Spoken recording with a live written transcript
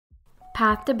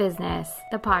Path to Business,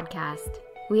 the podcast.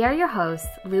 We are your hosts,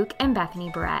 Luke and Bethany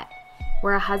Barrett.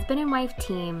 We're a husband and wife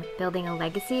team building a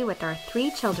legacy with our 3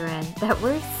 children that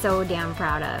we're so damn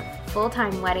proud of.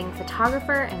 Full-time wedding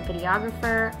photographer and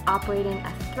videographer operating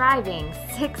a thriving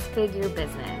 6-figure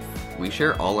business. We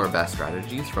share all our best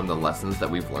strategies from the lessons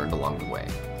that we've learned along the way.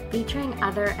 Featuring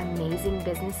other amazing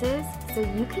businesses so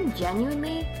you can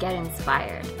genuinely get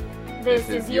inspired. This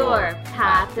is your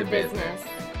Path to Business.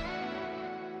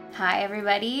 Hi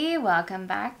everybody, welcome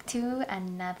back to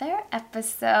another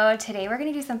episode. Today we're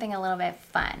going to do something a little bit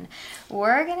fun.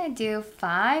 We're going to do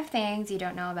 5 things you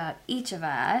don't know about each of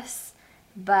us,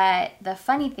 but the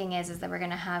funny thing is that we're going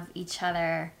to have each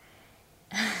other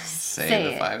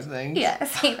say the 5 things? Yeah,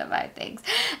 say the 5 things.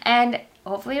 And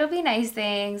hopefully it'll be nice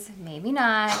things, maybe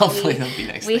not. Hopefully it'll be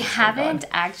nice things. We haven't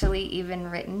actually even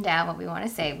written down what we want to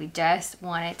say. We just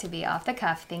want it to be off the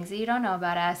cuff, things that you don't know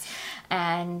about us.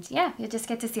 And yeah, you'll just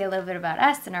get to see a little bit about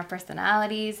us and our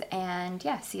personalities and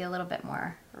yeah, see a little bit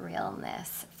more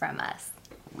realness from us.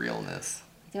 Realness.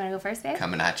 Do you want to go first, babe?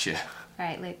 Coming at you. All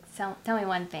right, Luke, tell me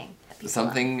one thing.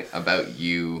 Something about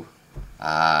you,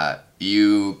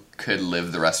 you could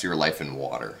live the rest of your life in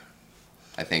water.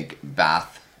 I think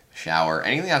bath, shower,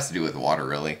 anything that has to do with water,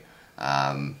 really.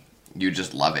 You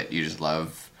just love it. You just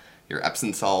love your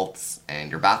Epsom salts and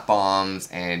your bath bombs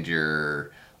and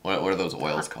your, what are those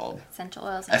oils called? Essential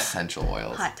oils. Essential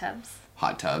oils. Hot tubs.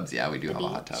 Hot tubs, yeah, we do have a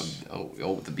hot tub.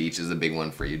 Oh, the beach is a big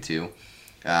one for you too.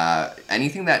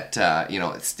 Anything that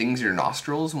it stings your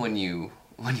nostrils when you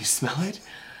smell it,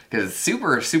 because it's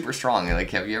super, super strong.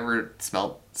 Like, have you ever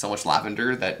smelled so much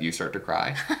lavender that you start to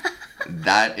cry?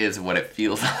 That is what it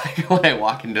feels like when I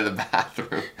walk into the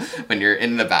bathroom, when you're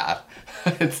in the bath.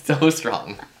 It's so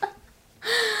strong.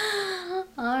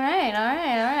 All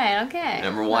right, okay.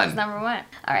 Number 1. That's number 1.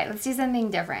 All right, let's do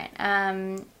something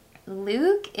different.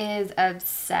 Luke is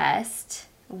obsessed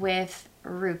with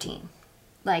routine.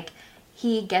 Like,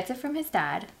 he gets it from his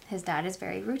dad. His dad is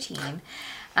very routine.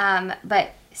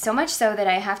 But so much so that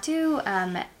I have to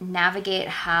navigate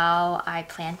how I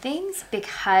plan things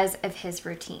because of his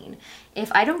routine.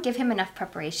 If I don't give him enough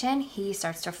preparation, he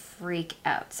starts to freak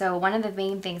out. So one of the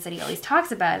main things that he always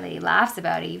talks about, that he laughs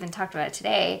about, he even talked about it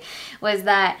today, was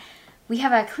that we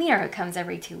have a cleaner who comes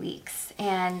every 2 weeks.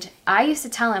 And I used to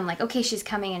tell him, like, okay, she's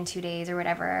coming in 2 days or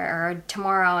whatever, or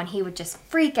tomorrow, and he would just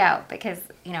freak out because,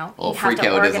 he'd have to organize. Freak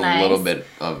out is a little bit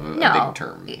of a big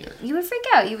term here. You would freak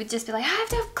out. You would just be like, I have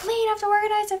to clean, I have to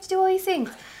organize, I have to do all these things.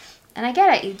 And I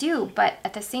get it, you do. But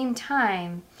at the same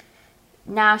time,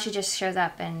 now she just shows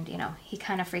up and, he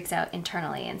kind of freaks out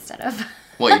internally instead of...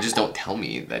 Well, you just don't tell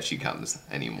me that she comes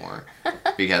anymore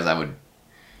because I would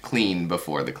clean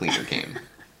before the cleaner came.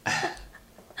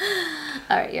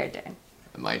 All right, your turn.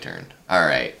 My turn. All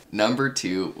right. Number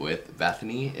 2 with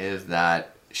Bethany is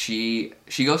that she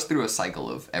goes through a cycle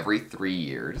of every 3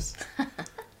 years.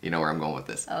 You know where I'm going with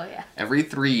this. Oh, yeah. Every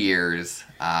 3 years,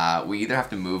 we either have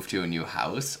to move to a new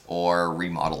house or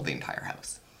remodel the entire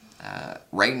house.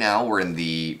 Right now, we're in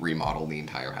the remodel the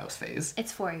entire house phase.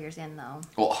 It's 4 years in, though.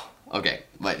 Well, okay,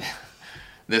 but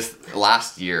this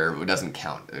last year doesn't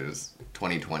count. It was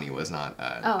 2020 was not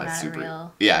not super, a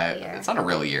real yeah, year. It's not a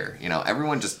real year.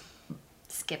 Everyone just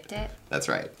skipped it. That's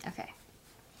right. Okay.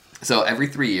 So every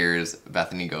 3 years,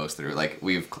 Bethany goes through, like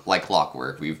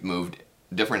clockwork. We've moved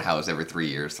different house every 3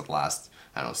 years for the last,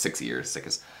 6 years,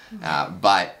 sickest.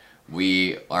 But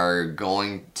we are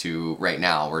going to, right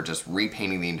now, we're just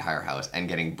repainting the entire house and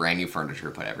getting brand new furniture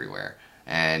put everywhere.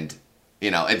 And,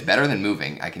 it's better than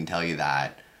moving, I can tell you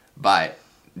that. But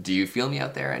do you feel me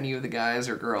out there, any of the guys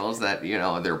or girls that,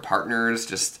 their partners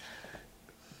just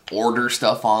order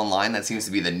stuff online? That seems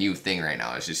to be the new thing right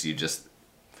now. It's just, you just,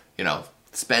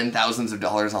 spend thousands of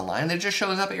dollars online and it just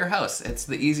shows up at your house. It's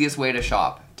the easiest way to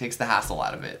shop. It takes the hassle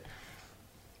out of it.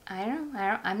 I'm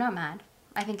not mad.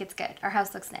 I think it's good. Our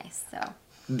house looks nice, so.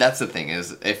 That's the thing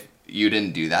is, if you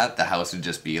didn't do that, the house would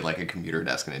just be like a computer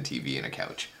desk and a TV and a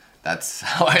couch. That's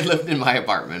how I lived in my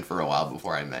apartment for a while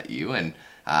before I met you, and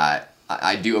I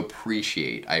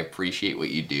appreciate what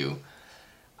you do.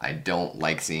 I don't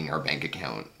like seeing our bank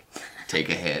account take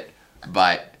a hit,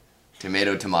 but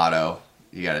tomato,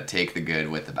 you gotta take the good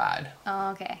with the bad. Oh,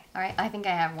 okay. All right. I think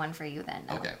I have one for you then.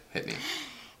 No? Okay, hit me.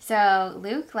 So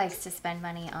Luke likes to spend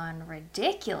money on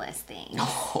ridiculous things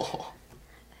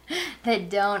that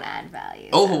don't add value.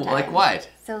 Oh, sometimes. Like what?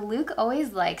 So Luke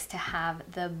always likes to have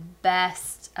the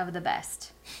best of the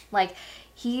best. Like,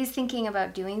 he's thinking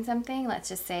about doing something, let's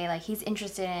just say, like, he's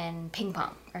interested in ping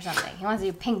pong or something. He wants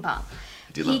to do ping pong.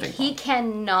 I do love ping pong. He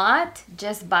cannot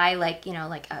just buy, like,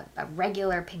 a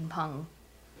regular ping pong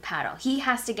paddle. He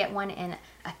has to get one in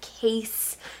a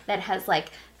case that has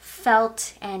like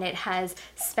felt and it has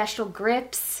special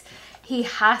grips. He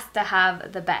has to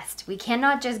have the best. We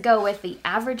cannot just go with the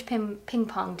average ping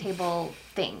pong table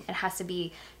thing. It has to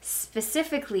be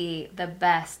specifically the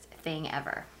best thing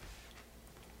ever.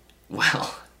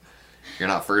 Well, you're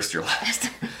not first, you're last.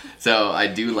 So I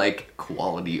do like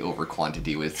quality over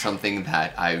quantity. With something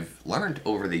that I've learned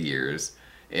over the years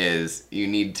is you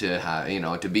need to have,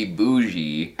 to be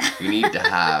bougie, you need to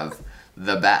have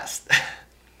the best.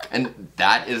 And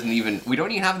that isn't even, we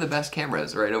don't even have the best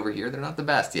cameras right over here. They're not the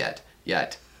best yet.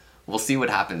 We'll see what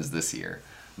happens this year.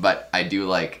 But I do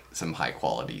like some high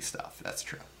quality stuff. That's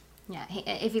true. Yeah,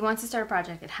 if he wants to start a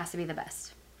project, it has to be the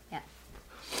best. Yeah.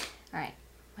 All right,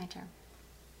 my turn.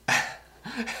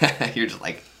 You're just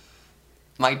like,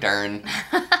 my turn.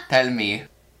 Tell me.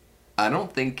 I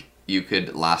don't think you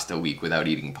could last a week without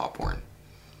eating popcorn.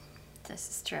 This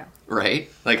is true. Right?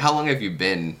 Like, how long have you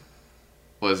been,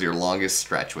 was your longest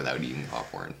stretch without eating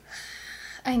popcorn?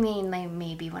 I mean, like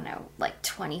maybe when I was like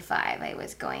 25, I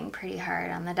was going pretty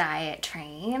hard on the diet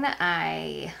train.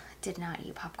 I did not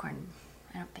eat popcorn,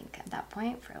 I don't think, at that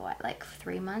point for what, like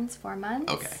 3 months, 4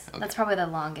 months? Okay. That's probably the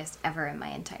longest ever in my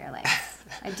entire life.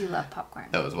 I do love popcorn.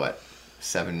 That was what,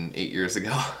 7, 8 years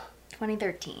ago?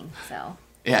 2013, so.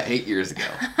 Yeah, 8 years ago.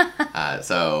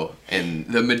 So, in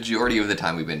the majority of the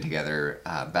time we've been together,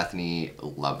 Bethany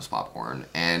loves popcorn,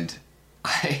 and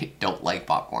I don't like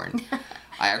popcorn.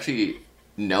 I actually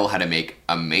know how to make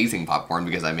amazing popcorn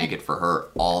because I make it for her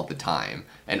all the time.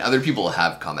 And other people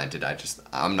have commented,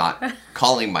 I'm not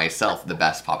calling myself the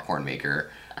best popcorn maker,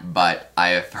 but I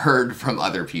have heard from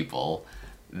other people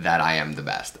that I am the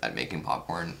best at making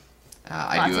popcorn.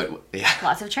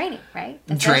 Lots of training, right?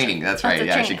 Training, that's right.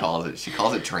 Yeah, training. she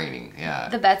calls it training. Yeah.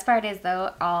 The best part is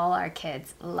though, all our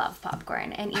kids love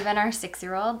popcorn, and even our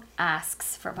 6-year-old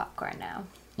asks for popcorn now.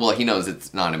 Well, he knows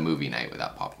it's not a movie night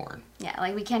without popcorn. Yeah,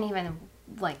 like we can't even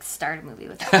like start a movie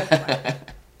without popcorn.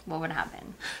 What would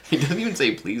happen? He doesn't even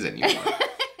say please anymore.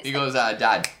 He goes,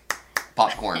 Dad,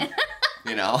 popcorn.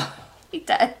 He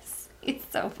does. He's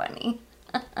so funny.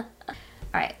 All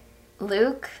right,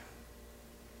 Luke.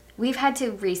 We've had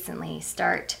to recently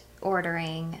start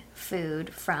ordering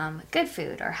food from Good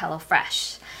Food or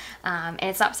HelloFresh. And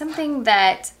it's not something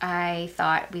that I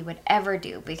thought we would ever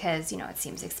do because, it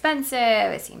seems expensive,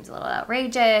 it seems a little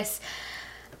outrageous.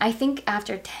 I think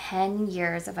after 10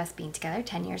 years of us being together,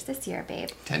 10 years this year, babe.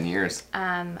 10 years.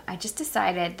 I just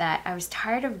decided that I was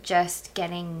tired of just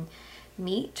getting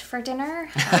meat for dinner.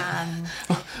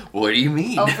 What do you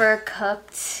mean?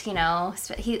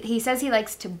 Overcooked, he says he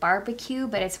likes to barbecue,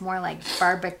 but it's more like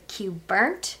barbecue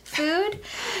burnt food.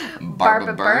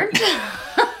 Barba burnt?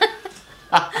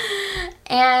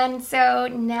 And so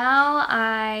now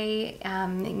I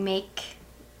make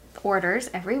orders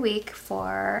every week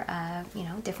for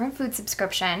different food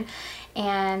subscription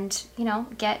and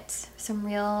get some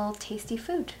real tasty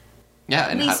food. Yeah,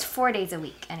 at least 4 days a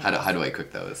week. Anyways. How do I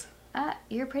cook those?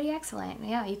 You're pretty excellent.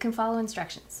 Yeah, you can follow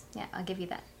instructions. Yeah, I'll give you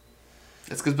that.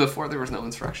 It's because before there was no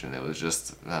instruction. It was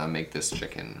just make this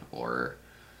chicken, or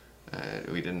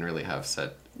we didn't really have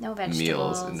set no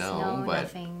vegetables, meals. No,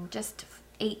 nothing. Just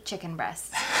 8 chicken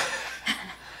breasts.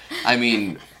 I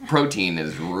mean, protein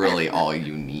is really all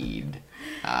you need,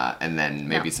 and then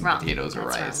maybe some potatoes or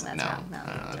rice. No,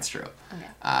 that's true.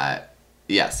 Okay.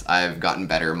 Yes, I've gotten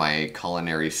better. My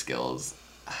culinary skills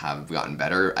have gotten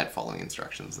better at following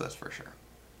instructions, that's for sure.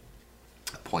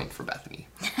 A point for Bethany.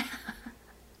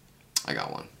 I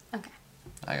got one. Okay.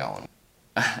 I got one.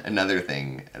 Another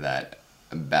thing that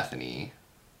Bethany,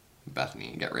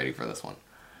 get ready for this one.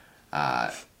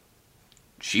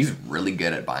 She's really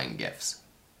good at buying gifts.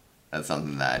 That's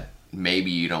something that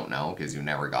maybe you don't know because you've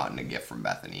never gotten a gift from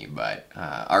Bethany, but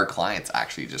our clients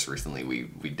actually just recently,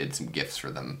 we did some gifts for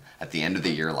them at the end of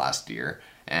the year last year,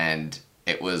 and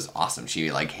it was awesome. She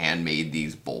handmade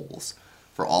these bowls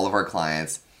for all of our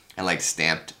clients and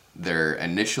stamped their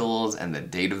initials and the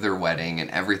date of their wedding and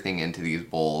everything into these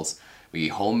bowls. We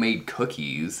homemade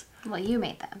cookies. Well, you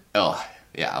made them. Oh,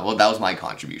 yeah. Well, that was my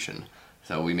contribution.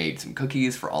 So we made some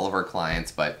cookies for all of our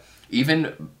clients, but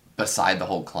even beside the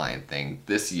whole client thing,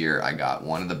 this year I got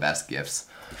one of the best gifts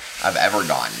I've ever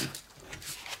gotten.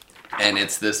 And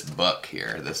it's this book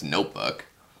here, this notebook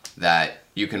that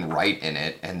you can write in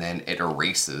it, and then it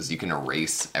erases. You can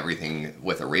erase everything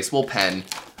with erasable pen,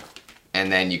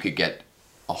 and then you could get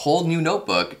a whole new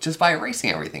notebook just by erasing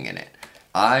everything in it.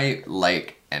 I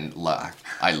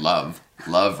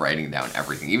love writing down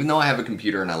everything. Even though I have a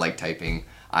computer and I like typing,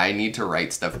 I need to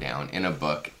write stuff down in a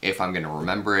book if I'm going to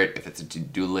remember it, if it's a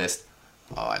to-do list.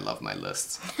 Oh, I love my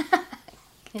lists.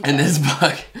 And this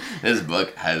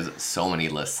book has so many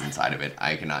lists inside of it.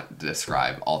 I cannot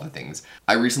describe all the things.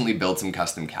 I recently built some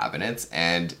custom cabinets,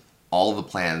 and all the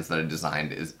plans that I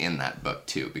designed is in that book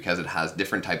too, because it has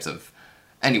different types of...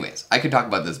 Anyways, I could talk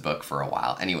about this book for a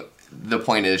while. Anyway, the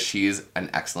point is she's an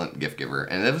excellent gift giver,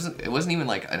 and it wasn't even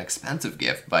like an expensive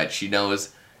gift, but she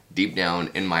knows deep down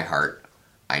in my heart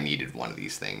I needed one of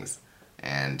these things,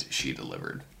 and she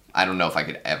delivered. I don't know if I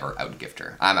could ever outgift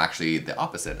her. I'm actually the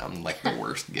opposite. I'm like the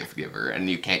worst gift giver, and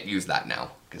you can't use that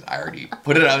now because I already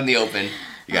put it out in the open.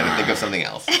 You got to think of something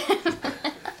else.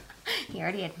 You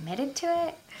already admitted to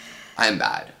it? I'm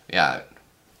bad. Yeah.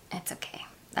 It's okay.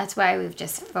 That's why we've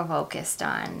just focused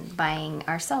on buying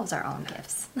ourselves our own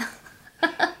gifts.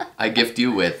 I gift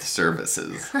you with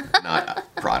services, not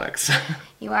products.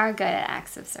 You are good at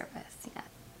acts of service. Yeah.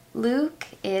 Luke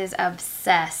is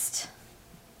obsessed.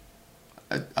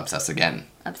 Obsessed again.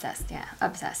 Obsessed, yeah.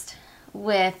 Obsessed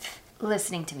with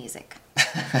listening to music.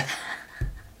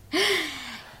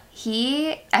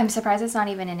 I'm surprised it's not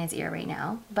even in his ear right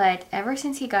now, but ever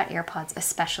since he got AirPods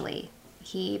especially,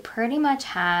 he pretty much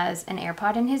has an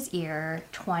AirPod in his ear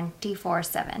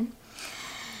 24/7.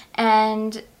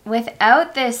 And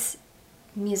without this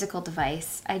musical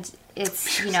device,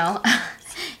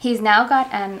 he's now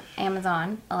got an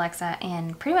Amazon Alexa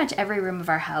in pretty much every room of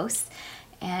our house,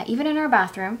 even in our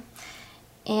bathroom.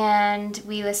 And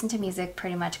we listen to music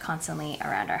pretty much constantly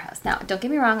around our house. Now, don't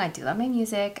get me wrong, I do love my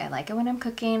music. I like it when I'm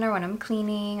cooking or when I'm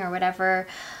cleaning or whatever.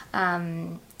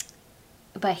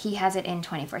 But he has it in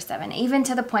 24/7, even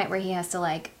to the point where he has to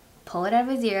like pull it out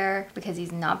of his ear because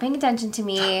he's not paying attention to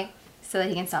me so that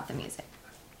he can stop the music.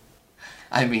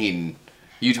 I mean,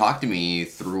 you talk to me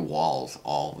through walls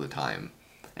all the time,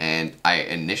 and I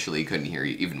initially couldn't hear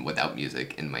you even without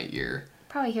music in my ear.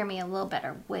 Probably hear me a little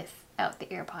better without the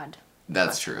AirPod.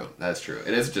 That's true. That's true.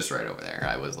 It is just right over there.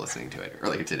 I was listening to it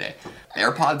earlier today.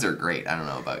 AirPods are great. I don't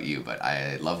know about you, but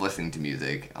I love listening to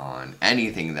music on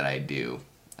anything that I do.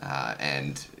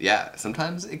 And yeah,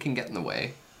 sometimes it can get in the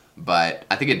way, but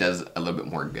I think it does a little bit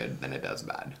more good than it does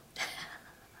bad.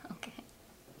 Okay.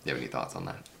 Do you have any thoughts on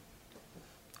that?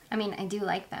 I mean, I do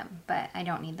like them, but I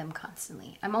don't need them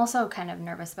constantly. I'm also kind of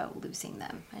nervous about losing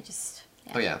them. Yeah.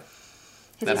 Oh yeah.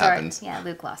 'Cause That happens.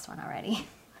 Luke lost one already.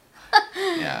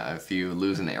 Yeah, if you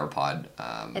lose an AirPod,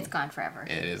 it's gone forever.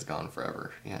 It is gone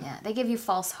forever. Yeah. Yeah, they give you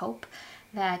false hope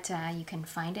that you can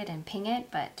find it and ping it,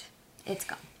 but it's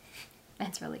gone.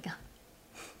 It's really gone.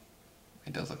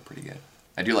 It does look pretty good.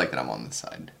 I do like that I'm on this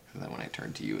side, because then when I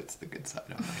turn to you, it's the good side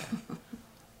of my head.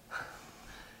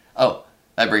 Oh,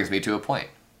 that brings me to a point.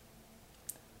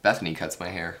 Bethany cuts my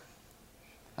hair.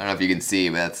 I don't know if you can see,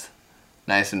 but it's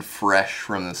nice and fresh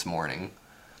from this morning.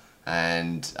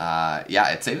 And yeah,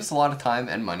 it saves us a lot of time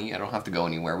and money. I don't have to go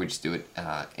anywhere. We just do it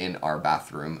in our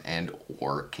bathroom and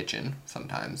or kitchen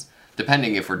sometimes,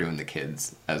 depending if we're doing the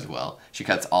kids as well. She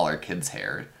cuts all our kids'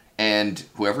 hair. And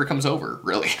whoever comes over,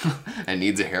 really, and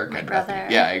needs a haircut. My brother.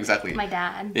 Bethany. Yeah, exactly. My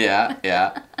dad. Yeah,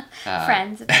 yeah.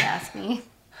 Friends, if they ask me.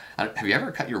 Have you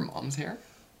ever cut your mom's hair?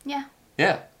 Yeah.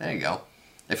 Yeah, there you go.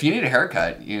 If you need a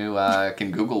haircut, you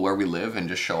can Google where we live and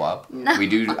just show up. No. We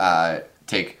do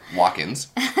take walk-ins,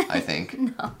 I think.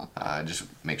 No. Just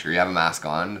make sure you have a mask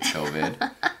on. It's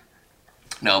COVID.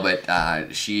 No,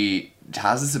 but she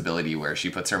has this ability where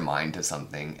she puts her mind to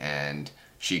something and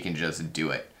she can just do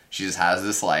it. She just has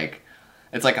this like,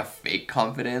 it's like a fake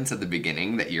confidence at the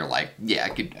beginning that you're like, yeah, I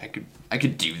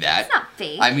could do that. It's not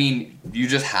fake. I mean, you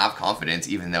just have confidence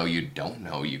even though you don't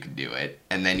know you can do it.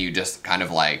 And then you just kind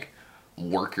of like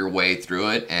work your way through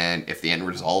it. And if the end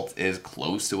result is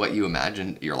close to what you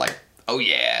imagined, you're like, oh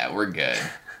yeah, we're good.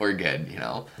 We're good, you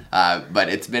know? But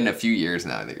it's been a few years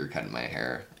now that you're cutting my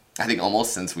hair. I think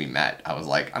almost since we met, I was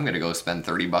like, I'm going to go spend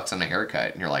 $30 on a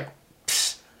haircut. And you're like,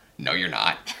 no, you're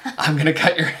not. I'm going to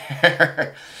cut your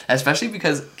hair. Especially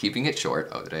because keeping it short.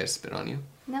 Oh, did I spit on you?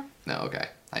 No. No, okay.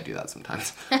 I do that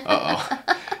sometimes. Uh-oh.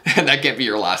 That can't be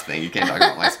your last thing. You can't talk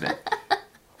about my spit.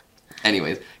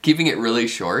 Anyways, keeping it really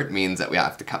short means that we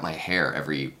have to cut my hair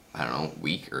every, I don't know,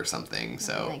 week or something.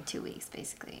 So like 2 weeks,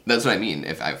 basically. That's what I mean.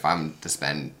 If I'm to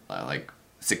spend like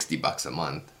 $60 a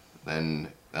month, then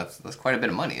that's quite a bit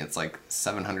of money. It's like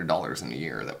 $700 in a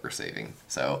year that we're saving.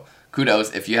 So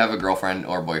kudos. If you have a girlfriend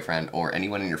or boyfriend or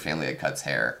anyone in your family that cuts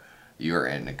hair, you're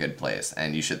in a good place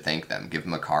and you should thank them. Give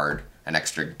them a card, an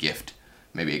extra gift,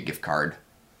 maybe a gift card.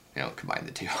 You know, combine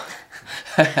the two.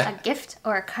 A gift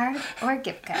or a card or a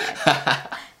gift card.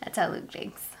 That's how Luke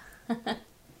thinks. All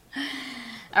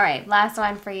right, last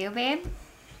one for you, babe.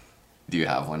 Do you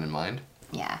have one in mind?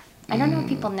 Yeah. I don't know if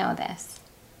people know this,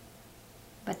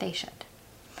 but they should.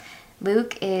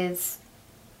 Luke is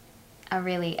a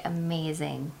really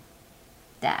amazing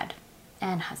dad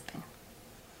and husband.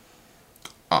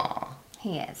 Aw.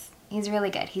 He is. He's really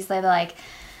good. He's like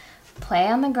play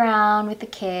on the ground with the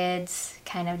kids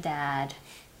kind of dad.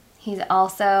 He's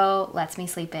also lets me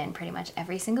sleep in pretty much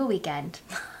every single weekend.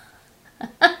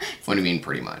 What do you mean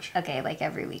pretty much? Okay, like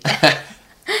every weekend.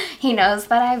 He knows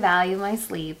that I value my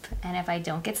sleep, and if I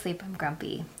don't get sleep, I'm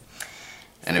grumpy.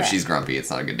 And if she's grumpy,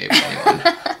 it's not a good day for anyone.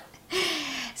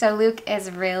 So Luke is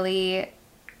really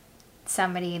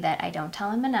somebody that I don't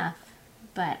tell him enough,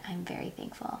 but I'm very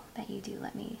thankful that you do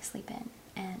let me sleep in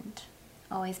and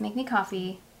always make me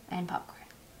coffee and popcorn.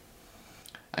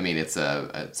 I mean, it's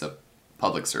a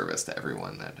public service to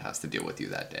everyone that has to deal with you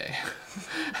that day.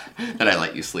 That I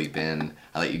let you sleep in,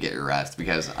 I let you get your rest,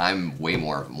 because I'm way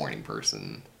more of a morning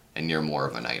person and you're more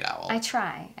of a night owl. I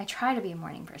try to be a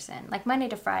morning person. Like Monday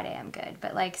to Friday I'm good,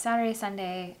 but like Saturday,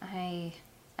 Sunday, I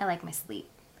like my sleep.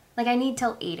 Like I need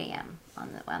till 8 a.m.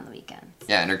 on the weekends.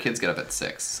 Yeah, and her kids get up at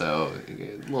 6, so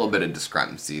a little bit of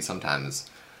discrepancy. Sometimes,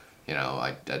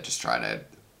 I just try to.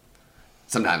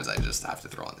 Sometimes I just have to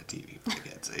throw on the TV for the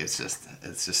kids. It's just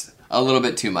a little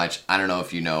bit too much. I don't know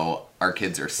if you know, our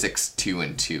kids are 6, 2,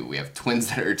 and 2. We have twins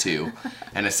that are 2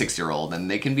 and a 6-year-old,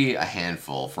 and they can be a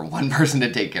handful for one person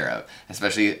to take care of,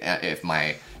 especially if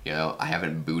I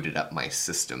haven't booted up my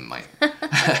system,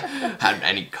 had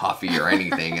any coffee or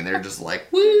anything, and they're just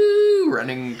like, woo,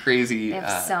 running crazy. They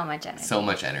have so much energy. So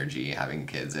much energy having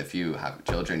kids. If you have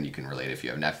children, you can relate. If you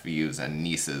have nephews and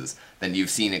nieces, then you've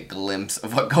seen a glimpse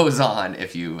of what goes on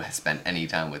if you spent any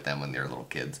time with them when they're little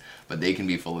kids. But they can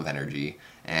be full of energy,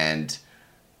 and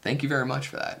thank you very much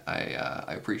for that.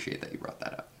 I appreciate that you brought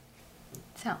that up.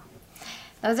 So,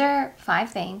 those are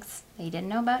 5 things that you didn't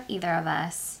know about either of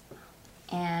us.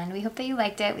 And we hope that you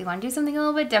liked it. We want to do something a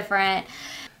little bit different.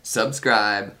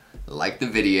 Subscribe, like the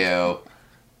video,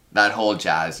 that whole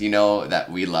jazz. You know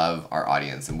that we love our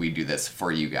audience and we do this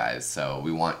for you guys. So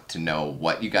we want to know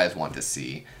what you guys want to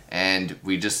see. And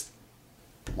we just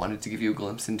wanted to give you a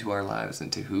glimpse into our lives,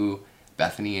 into who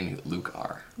Bethany and Luke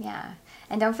are. Yeah.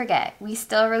 And don't forget, we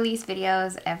still release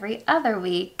videos every other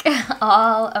week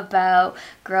all about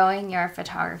growing your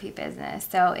photography business.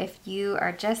 So if you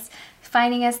are just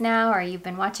finding us now or you've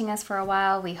been watching us for a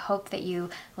while, we hope that you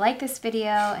like this video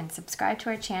and subscribe to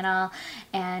our channel,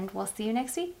 and we'll see you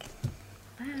next week.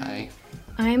 Bye.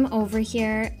 I'm over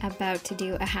here about to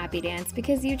do a happy dance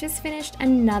because you just finished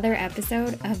another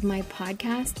episode of my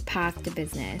podcast, Path to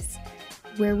Business,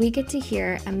 where we get to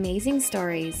hear amazing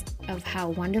stories of how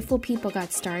wonderful people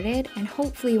got started, and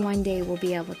hopefully one day we'll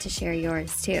be able to share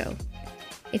yours too.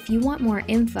 If you want more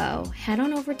info, head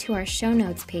on over to our show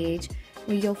notes page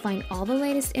where you'll find all the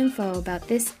latest info about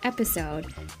this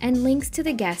episode and links to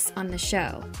the guests on the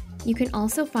show. You can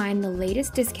also find the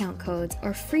latest discount codes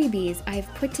or freebies I've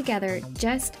put together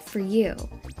just for you.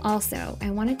 Also, I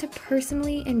wanted to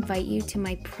personally invite you to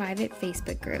my private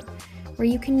Facebook group, where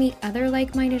you can meet other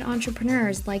like-minded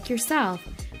entrepreneurs like yourself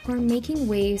who are making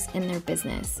waves in their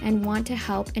business and want to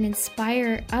help and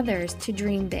inspire others to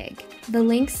dream big. The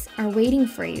links are waiting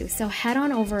for you, so head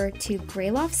on over to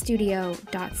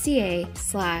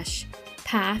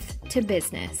greyloftstudio.ca/path to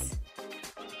business.